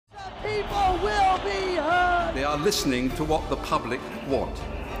people will be heard. They are listening to what the public want.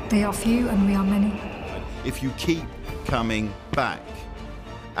 They are few and we are many. If you keep coming back,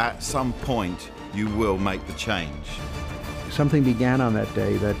 at some point you will make the change. Something began on that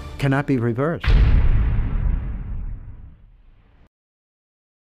day that cannot be reversed.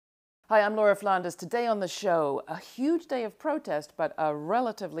 Hi, I'm Laura Flanders. Today on the show, a huge day of protest, but a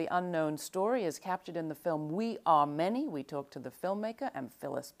relatively unknown story is captured in the film We Are Many. We talk to the filmmaker and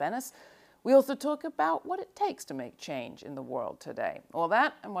Phyllis Bennis. We also talk about what it takes to make change in the world today. All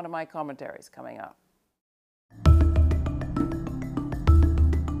that and one of my commentaries coming up.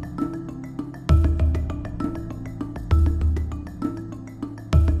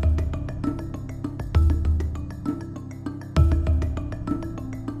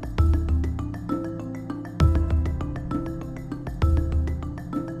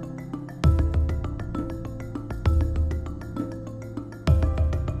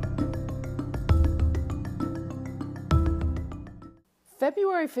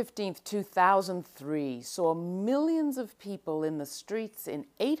 February 15th, 2003 saw millions of people in the streets in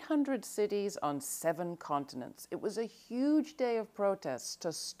 800 cities on 7 continents. It was a huge day of protests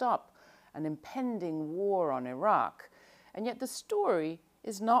to stop an impending war on Iraq. And yet the story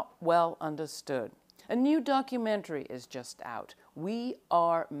is not well understood. A new documentary is just out, We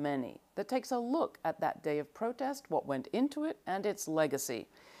Are Many, that takes a look at that day of protest, what went into it, and its legacy.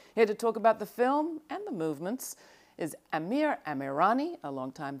 Here to talk about the film and the movements is Amir Amirani, a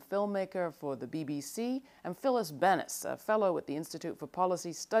longtime filmmaker for the BBC, and Phyllis Bennis, a fellow at the Institute for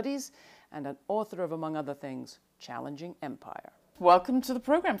Policy Studies and an author of, among other things, Challenging Empire. Welcome to the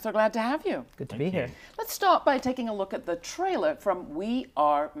program. So glad to have you. Good to be here. Let's start by taking a look at the trailer from We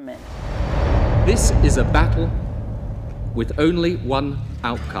Are Many. This is a battle with only one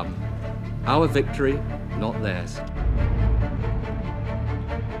outcome. Our victory, not theirs.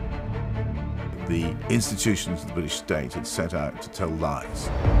 The institutions of the British state had set out to tell lies.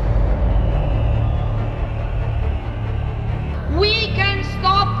 We can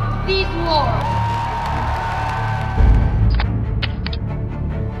stop this war.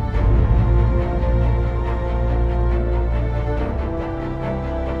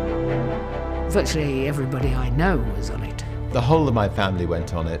 Virtually everybody I know was on it. The whole of my family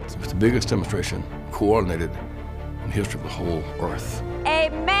went on it. It was the biggest demonstration coordinated in the history of the whole earth. A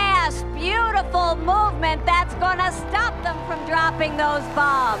mass, beautiful movement that's gonna stop them from dropping those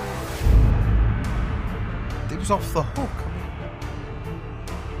bombs. It was off the hook.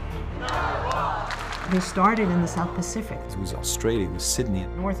 They started in the South Pacific. It was Australia, it was Sydney.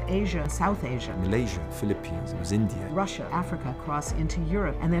 North Asia, South Asia. Malaysia, Philippines, it was India. Russia, Africa, across into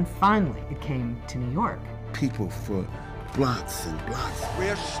Europe, and then finally it came to New York. People for bloods and bloods.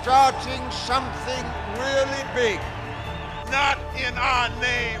 We're starting something really big. Not in our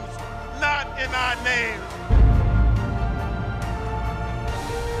names, not in our names.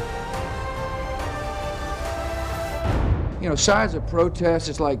 You know, sides of protest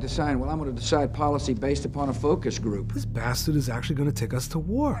is like deciding, well, I'm going to decide policy based upon a focus group. This bastard is actually going to take us to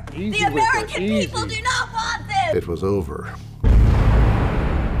war. The American people do not want this! It was over.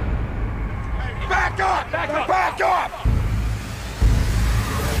 Back up! Back up!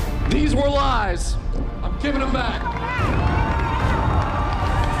 These were lies. I'm giving them back.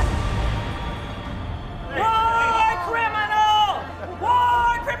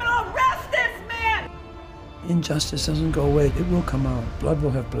 Injustice doesn't go away. It will come out. Blood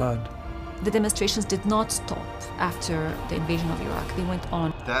will have blood. The demonstrations did not stop after the invasion of Iraq. They went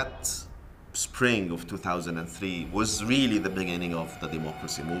on. That spring of 2003 was really the beginning of the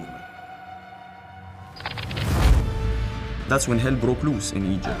democracy movement. That's when hell broke loose in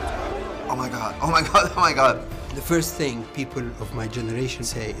Egypt. Oh my God, oh my God, oh my God. The first thing people of my generation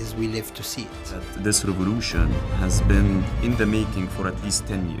say is we live to see it. This revolution has been in the making for at least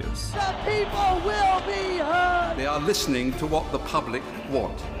 10 years. The people will be heard. They are listening to what the public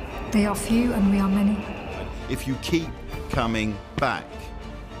want. They are few and we are many. If you keep coming back,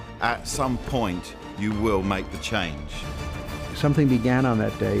 at some point you will make the change. Something began on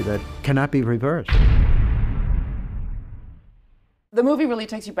that day that cannot be reversed. The movie really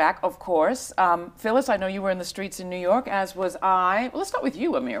takes you back, of course. Phyllis, I know you were in the streets in New York, as was I. Well, let's start with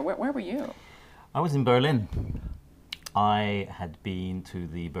you, Amir. Where were you? I was in Berlin. I had been to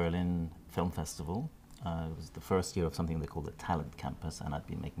the Berlin Film Festival. It was the first year of something they call the Talent Campus, and I'd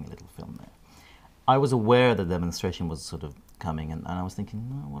been making a little film there. I was aware the demonstration was sort of coming, and I was thinking,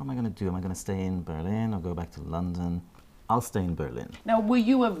 well, what am I going to do? Am I going to stay in Berlin or go back to London? I'll stay in Berlin. Now, were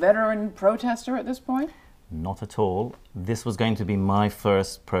you a veteran protester at this point? Not at all. This was going to be my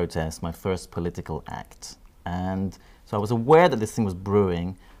first protest, my first political act. And so I was aware that this thing was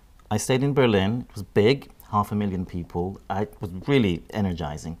brewing. I stayed in Berlin. It was big, 500,000 people. It was really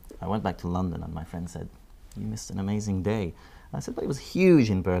energizing. I went back to London and my friend said, "You missed an amazing day." I said, "But it was huge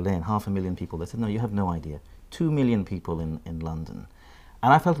in Berlin, 500,000 people." They said, "No, you have no idea. 2 million people in London."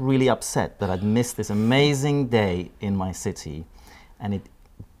 And I felt really upset that I'd missed this amazing day in my city, and it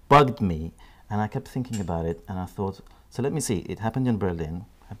bugged me, and I kept thinking about it, and I thought, so let me see, it happened in Berlin,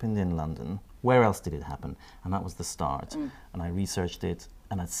 happened in London, where else did it happen? And that was the start. And I researched it,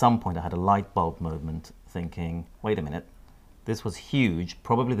 and at some point I had a light bulb moment thinking, wait a minute, this was huge,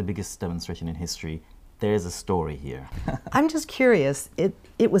 probably the biggest demonstration in history. There's a story here. I'm just curious,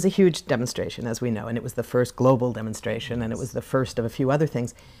 it was a huge demonstration, as we know, and it was the first global demonstration, and it was the first of a few other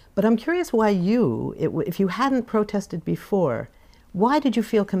things. But I'm curious why if you hadn't protested before, why did you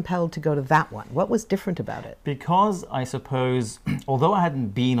feel compelled to go to that one? What was different about it? Because I suppose, although I hadn't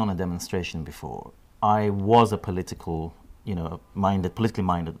been on a demonstration before, I was a politically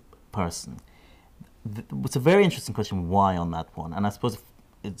minded person. It's a very interesting question, why on that one? And I suppose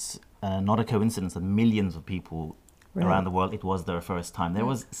it's not a coincidence that millions of people around the world, it was their first time. There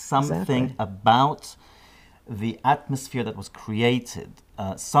was something about the atmosphere that was created.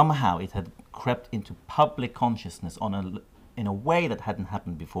 Somehow it had crept into public consciousness in a way that hadn't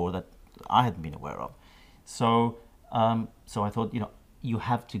happened before, that I hadn't been aware of. So I thought, you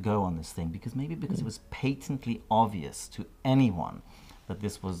have to go on this thing, because it was patently obvious to anyone that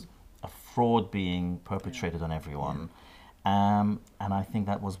this was a fraud being perpetrated on everyone. And I think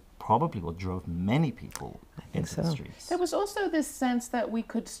that was probably what drove many people into the streets. There was also this sense that we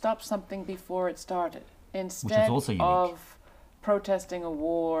could stop something before it started. Instead Which is also unique. Of protesting a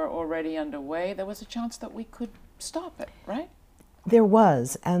war already underway, there was a chance that we could stop it, right? There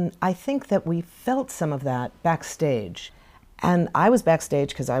was, and I think that we felt some of that backstage. And I was backstage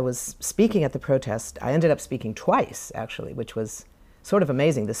because I was speaking at the protest. I ended up speaking twice, actually, which was sort of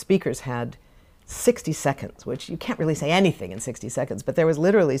amazing. The speakers had 60 seconds, which you can't really say anything in 60 seconds, but there was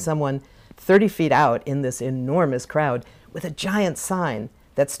literally someone 30 feet out in this enormous crowd with a giant sign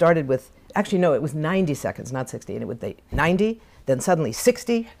that started with, actually no, it was 90 seconds, not 60, and it would be 90, then suddenly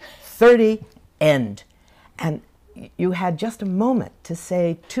 60, 30, end. And you had just a moment to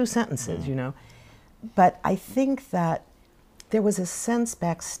say 2 sentences, But I think that there was a sense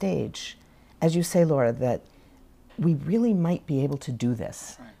backstage, as you say, Laura, that we really might be able to do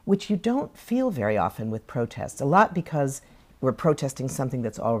this, which you don't feel very often with protests, a lot because we're protesting something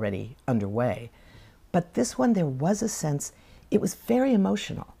that's already underway. But this one, there was a sense, it was very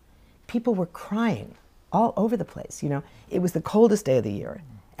emotional. People were crying all over the place, It was the coldest day of the year,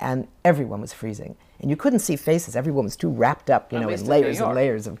 and everyone was freezing. And you couldn't see faces, everyone was too wrapped up, in layers and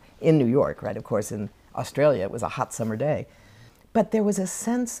layers in New York, right? Of course, in Australia, it was a hot summer day. But there was a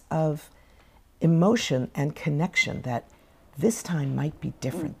sense of emotion and connection that this time might be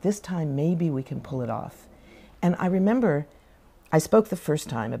different. This time maybe we can pull it off. And I remember I spoke the first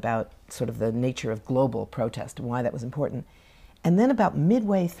time about sort of the nature of global protest and why that was important. And then about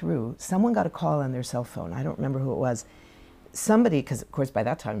midway through, someone got a call on their cell phone. I don't remember who it was. Somebody, because of course by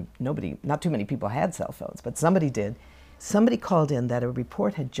that time not too many people had cell phones, but somebody did. Somebody called in that a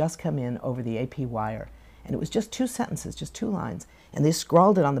report had just come in over the AP wire. And it was just 2 sentences, just 2 lines. And they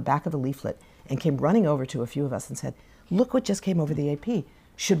scrawled it on the back of a leaflet and came running over to a few of us and said, "Look what just came over the AP.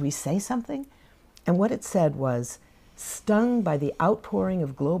 Should we say something?" And what it said was, "Stung by the outpouring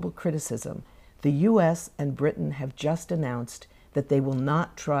of global criticism, the US and Britain have just announced that they will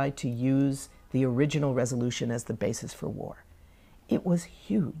not try to use the original resolution as the basis for war." It was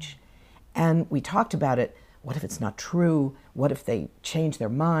huge. And we talked about it. What if it's not true? What if they change their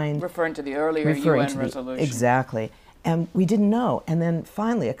mind? Referring to the earlier UN resolution. Exactly. And we didn't know. And then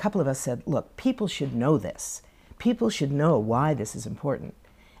finally, a couple of us said, look, people should know this. People should know why this is important.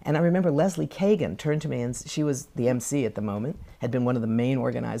 And I remember Leslie Kagan turned to me, and she was the MC at the moment, had been one of the main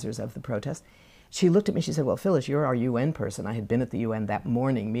organizers of the protest. She looked at me, she said, "Well, Phyllis, you're our UN person." I had been at the UN that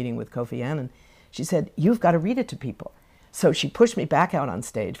morning meeting with Kofi Annan. She said, "You've got to read it to people." So she pushed me back out on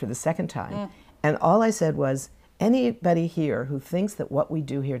stage for the second time. And all I said was, anybody here who thinks that what we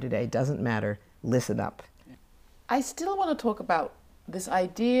do here today doesn't matter, listen up. I still want to talk about this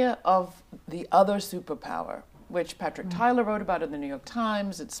idea of the other superpower, which Patrick Tyler wrote about in the New York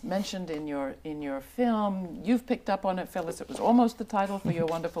Times. It's mentioned in your film. You've picked up on it, Phyllis. It was almost the title for your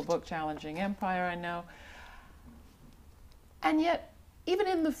wonderful book, Challenging Empire, I know. And yet, even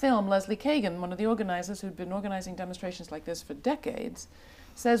in the film, Leslie Kagan, one of the organizers who'd been organizing demonstrations like this for decades,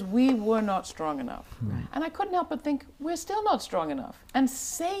 says we were not strong enough. Right. And I couldn't help but think, we're still not strong enough. And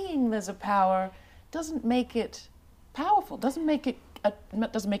saying there's a power doesn't make it powerful, doesn't make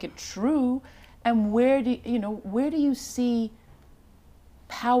it true. And where do you see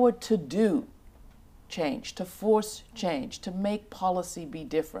power to do change, to force change, to make policy be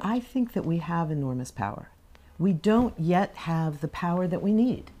different? I think that we have enormous power. We don't yet have the power that we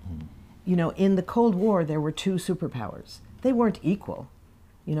need. You know, in the Cold War, there were two superpowers. They weren't equal.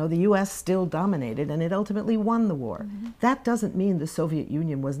 You know, the US still dominated and it ultimately won the war. That doesn't mean the Soviet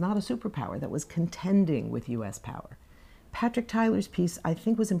Union was not a superpower that was contending with US power. Patrick Tyler's piece, I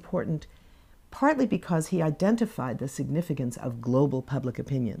think, was important partly because he identified the significance of global public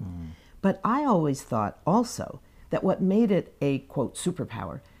opinion. But I always thought also that what made it a, quote,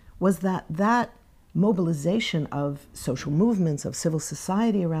 superpower was that that mobilization of social movements, of civil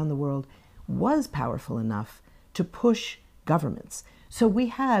society around the world was powerful enough to push governments. So we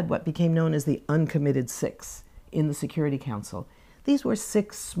had what became known as the uncommitted six in the Security Council. These were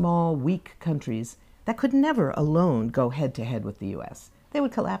 6 small, weak countries that could never alone go head-to-head with the US. They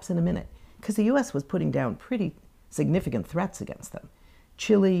would collapse in a minute because the US was putting down pretty significant threats against them.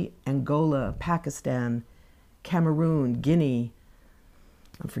 Chile, Angola, Pakistan, Cameroon, Guinea,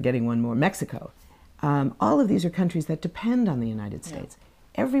 I'm forgetting one more, Mexico. All of these are countries that depend on the United States.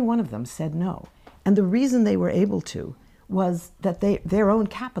 Every one of them said no. And the reason they were able to was that their own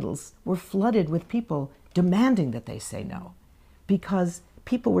capitals were flooded with people demanding that they say no, because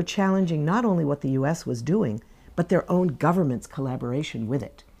people were challenging not only what the US was doing, but their own government's collaboration with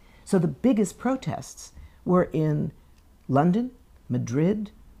it. So the biggest protests were in London,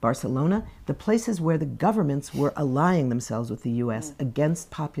 Madrid, Barcelona, the places where the governments were allying themselves with the US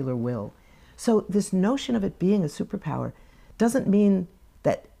against popular will. So this notion of it being a superpower doesn't mean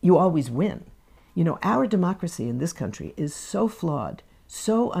that you always win. You know, our democracy in this country is so flawed,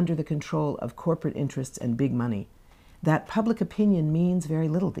 so under the control of corporate interests and big money, that public opinion means very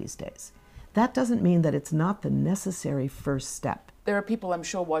little these days. That doesn't mean that it's not the necessary first step. There are people, I'm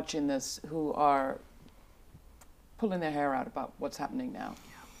sure, watching this who are pulling their hair out about what's happening now.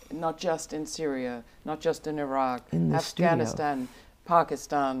 Not just in Syria, not just in Iraq, in Afghanistan,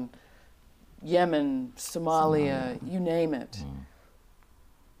 Pakistan, Yemen, Somalia, you name it.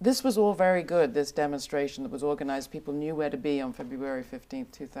 This was all very good, this demonstration that was organized. People knew where to be on February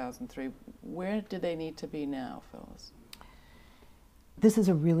 15th, 2003. Where do they need to be now, Phyllis? This is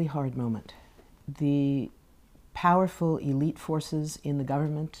a really hard moment. The powerful elite forces in the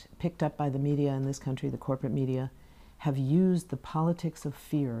government, picked up by the media in this country, the corporate media, have used the politics of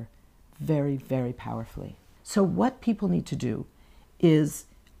fear very, very powerfully. So what people need to do is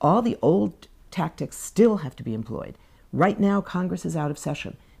all the old tactics still have to be employed. Right now, Congress is out of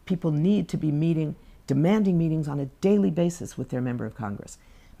session. People need to be meeting, demanding meetings on a daily basis with their member of Congress.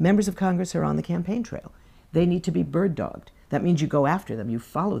 Members of Congress are on the campaign trail. They need to be bird-dogged. That means you go after them, you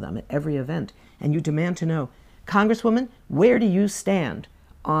follow them at every event, and you demand to know, Congresswoman, where do you stand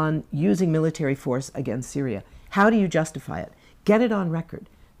on using military force against Syria? How do you justify it? Get it on record.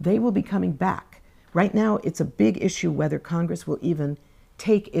 They will be coming back. Right now, it's a big issue whether Congress will even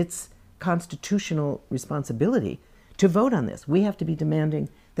take its constitutional responsibility to vote on this. We have to be demanding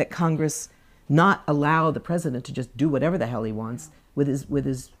that Congress not allow the president to just do whatever the hell he wants with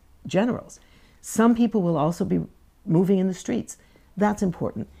his generals. Some people will also be moving in the streets. That's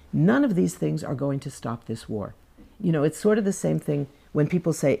important. None of these things are going to stop this war. You know, it's sort of the same thing when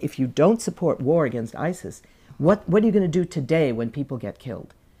people say, if you don't support war against ISIS, what are you going to do today when people get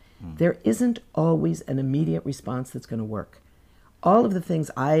killed? There isn't always an immediate response that's going to work. All of the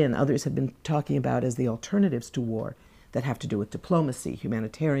things I and others have been talking about as the alternatives to war that have to do with diplomacy,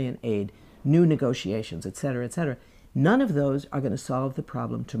 humanitarian aid, new negotiations, et cetera, none of those are going to solve the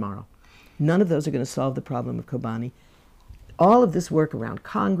problem tomorrow. None of those are going to solve the problem of Kobani. All of this work around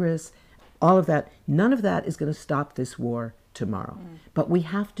Congress, all of that, none of that is going to stop this war tomorrow. But we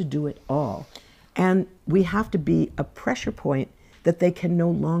have to do it all. And we have to be a pressure point that they can no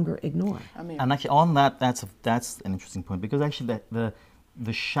longer ignore. And actually on that, that's an interesting point, because actually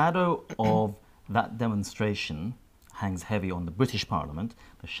the shadow of that demonstration hangs heavy on the British Parliament.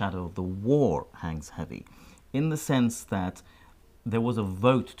 The shadow of the war hangs heavy, in the sense that there was a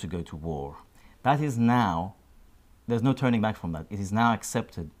vote to go to war. That is now, there's no turning back from that. It is now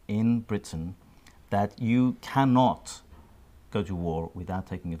accepted in Britain that you cannot go to war without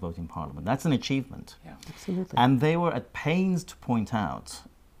taking a vote in Parliament. That's an achievement. Yeah, absolutely. And they were at pains to point out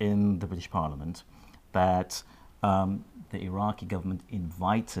in the British Parliament that the Iraqi government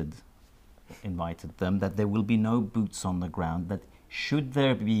invited them, that there will be no boots on the ground, that should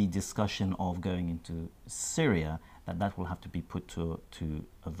there be discussion of going into Syria, that will have to be put to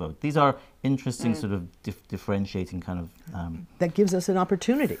a vote. These are interesting sort of differentiating kind of that gives us an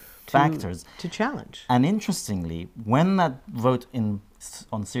opportunity factors to challenge. And interestingly, when that vote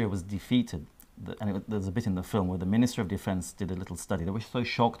on Syria was defeated, there's a bit in the film where the Minister of Defense did a little study. They were so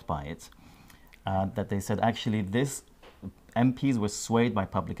shocked by it that they said actually MPs were swayed by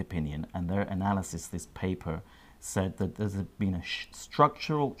public opinion, and their analysis, this paper, said that there's been a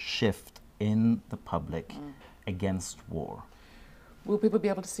structural shift in the public against war. Will people be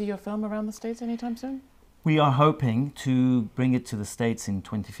able to see your film around the States anytime soon? We are hoping to bring it to the States in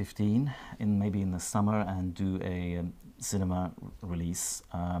 2015, maybe in the summer, and do a cinema release.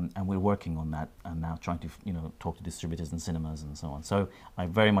 And we're working on that and now trying to talk to distributors and cinemas and so on. So I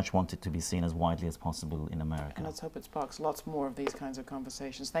very much want it to be seen as widely as possible in America. And let's hope it sparks lots more of these kinds of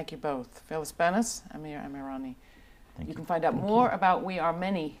conversations. Thank you both. Phyllis Bennis, Amir Amirani. You can find out more about We Are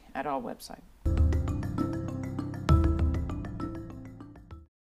Many at our website.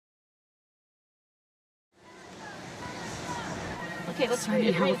 Okay, let's read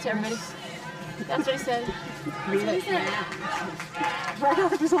it to everybody. That's what he said. Read it. Right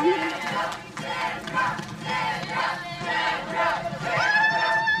off his own.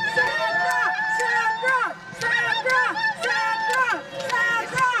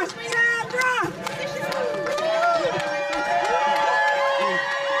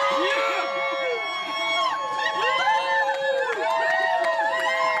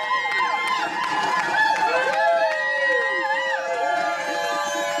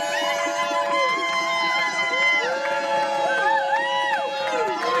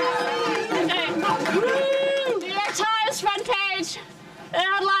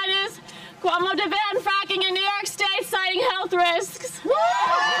 Cuomo to ban fracking in New York State, citing health risks.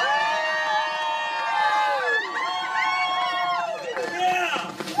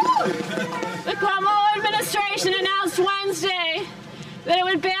 The Cuomo administration announced Wednesday that it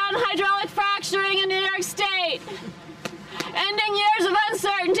would ban hydraulic fracturing in New York State, ending years of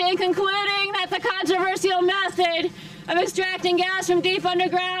uncertainty and concluding that the controversial method of extracting gas from deep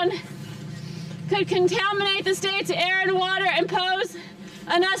underground could contaminate the state's air and water and pose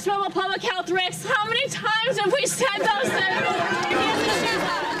unestimable public health risks. How many times have we said those things?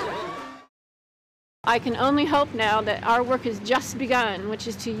 I can only hope now that our work has just begun, which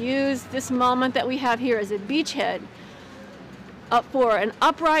is to use this moment that we have here as a beachhead for an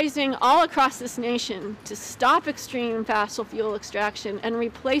uprising all across this nation to stop extreme fossil fuel extraction and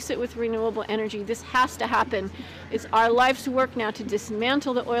replace it with renewable energy. This has to happen. It's our life's work now to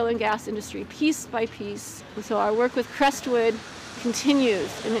dismantle the oil and gas industry piece by piece. And so our work with Crestwood continues,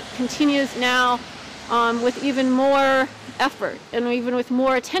 and it continues now with even more effort and even with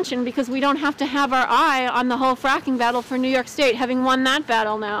more attention, because we don't have to have our eye on the whole fracking battle for New York State. Having won that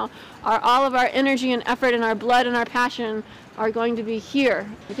battle now, all of our energy and effort and our blood and our passion are going to be here.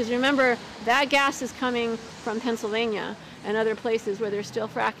 Because remember, that gas is coming from Pennsylvania and other places where they're still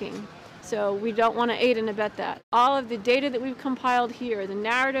fracking. So we don't want to aid and abet that. All of the data that we've compiled here, the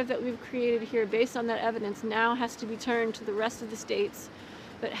narrative that we've created here based on that evidence now has to be turned to the rest of the states.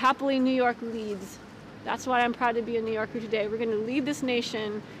 But happily, New York leads. That's why I'm proud to be a New Yorker today. We're going to lead this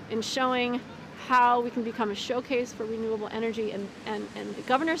nation in showing how we can become a showcase for renewable energy. And the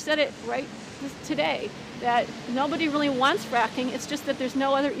governor said it right today, that nobody really wants fracking. It's just that there's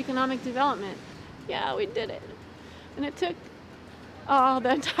no other economic development. Yeah, we did it. And it took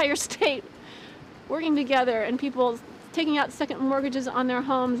the entire state working together, and people taking out second mortgages on their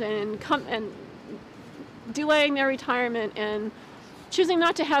homes and delaying their retirement and choosing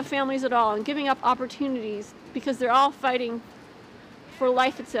not to have families at all and giving up opportunities, because they're all fighting for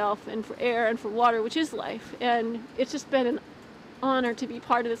life itself and for air and for water, which is life. And it's just been an honor to be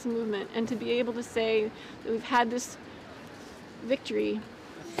part of this movement and to be able to say that we've had this victory.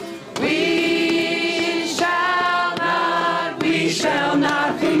 We shall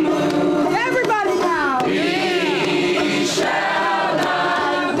not be moved. Everybody now. We shall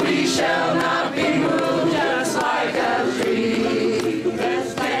not be moved, just like a tree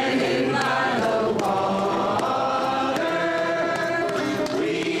that's standing by the water.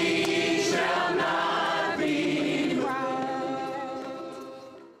 We shall not be moved.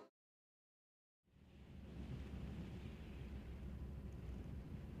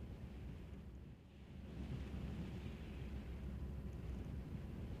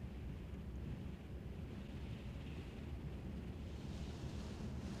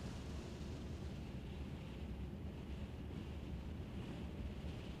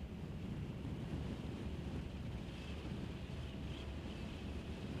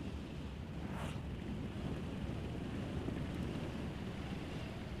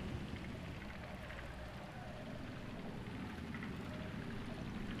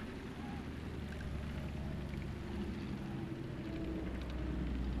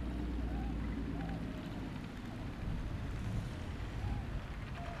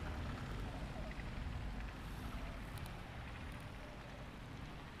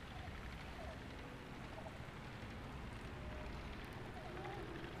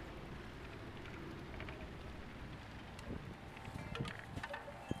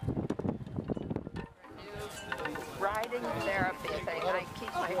 riding therapy thing. I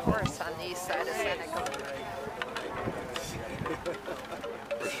keep my horse on the east side of Senegal.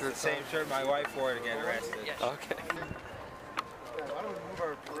 The same shirt my wife wore to get arrested. Yes. Okay. Why don't we move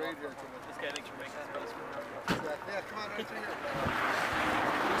our parade here to the... Just getting to make space for now. Yeah, come on right here.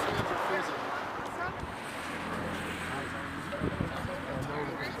 These hands are freezing.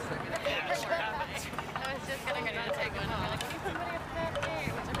 I was just gonna go take one. I'm like, can you somebody up that way?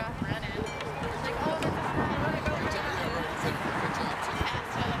 We took off running. It's like, oh, this is fine. I want to go run.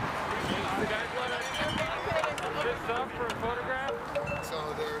 You guys want to sit up for a photograph?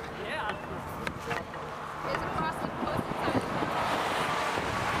 Solidarity. Yeah. There's a crossing posted sign.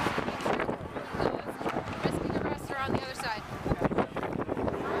 Rescue the rest are on the other side.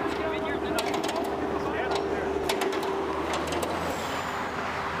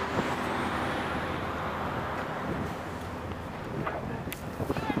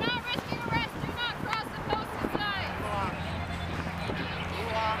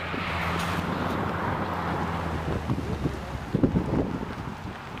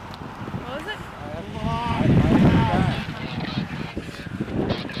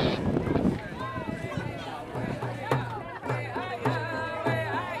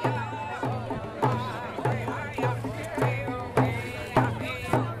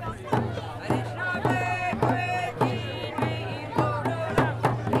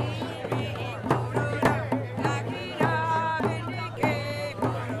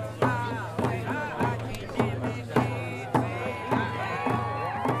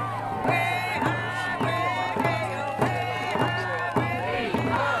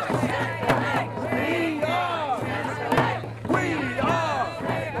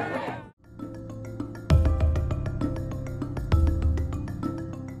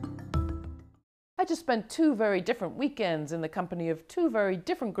 I just spent 2 very different weekends in the company of 2 very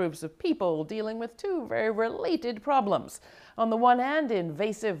different groups of people dealing with 2 very related problems. On the one hand,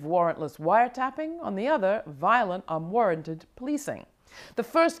 invasive warrantless wiretapping, on the other, violent unwarranted policing. The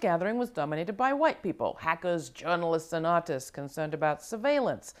first gathering was dominated by white people, hackers, journalists, and artists concerned about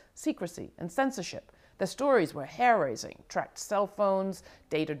surveillance, secrecy, and censorship. Their stories were hair-raising: tracked cell phones,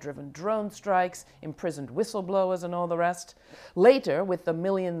 data-driven drone strikes, imprisoned whistleblowers, and all the rest. Later, with the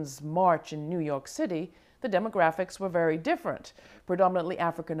Millions March in New York City, the demographics were very different. Predominantly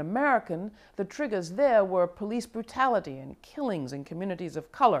African American, the triggers there were police brutality and killings in communities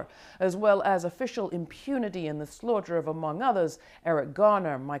of color, as well as official impunity in the slaughter of, among others, Eric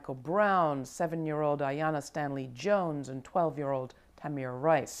Garner, Michael Brown, 7-year-old Ayanna Stanley Jones, and 12-year-old Tamir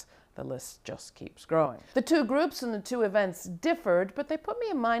Rice. The list just keeps growing. The 2 groups and the 2 events differed, but they put me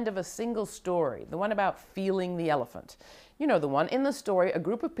in mind of a single story, the one about feeling the elephant. You know the one. In the story, a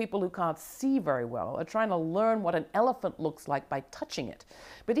group of people who can't see very well are trying to learn what an elephant looks like by touching it,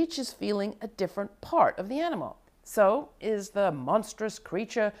 but each is feeling a different part of the animal. So, is the monstrous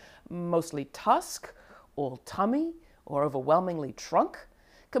creature mostly tusk, all tummy, or overwhelmingly trunk?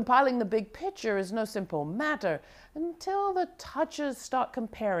 Compiling the big picture is no simple matter until the touchers start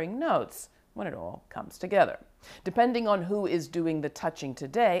comparing notes, when it all comes together. Depending on who is doing the touching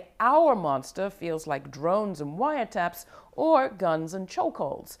today, our monster feels like drones and wiretaps or guns and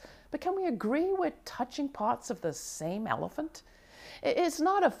chokeholds. But can we agree we're touching parts of the same elephant? It's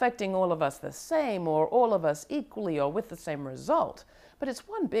not affecting all of us the same or all of us equally or with the same result, but it's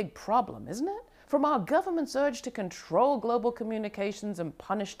one big problem, isn't it? From our government's urge to control global communications and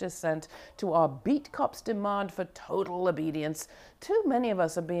punish dissent, to our beat cops' demand for total obedience, too many of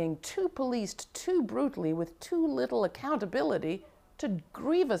us are being too policed too brutally with too little accountability to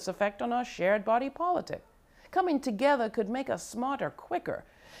grievous effect on our shared body politic. Coming together could make us smarter quicker.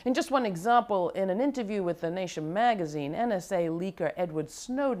 In just one example, in an interview with The Nation magazine, NSA leaker Edward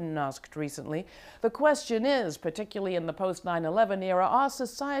Snowden asked recently, the question is, particularly in the post-9/11 era, are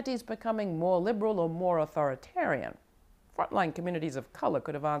societies becoming more liberal or more authoritarian? Frontline communities of color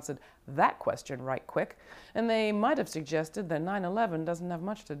could have answered that question right quick, and they might have suggested that 9/11 doesn't have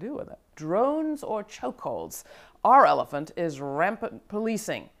much to do with it. Drones or chokeholds? Our elephant is rampant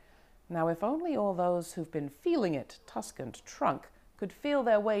policing. Now, if only all those who've been feeling it, tusk and trunk, could feel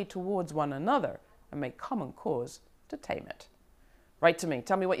their way towards one another and make common cause to tame it. Write to me.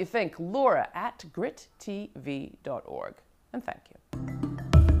 Tell me what you think. Laura@grittv.org. And thank you.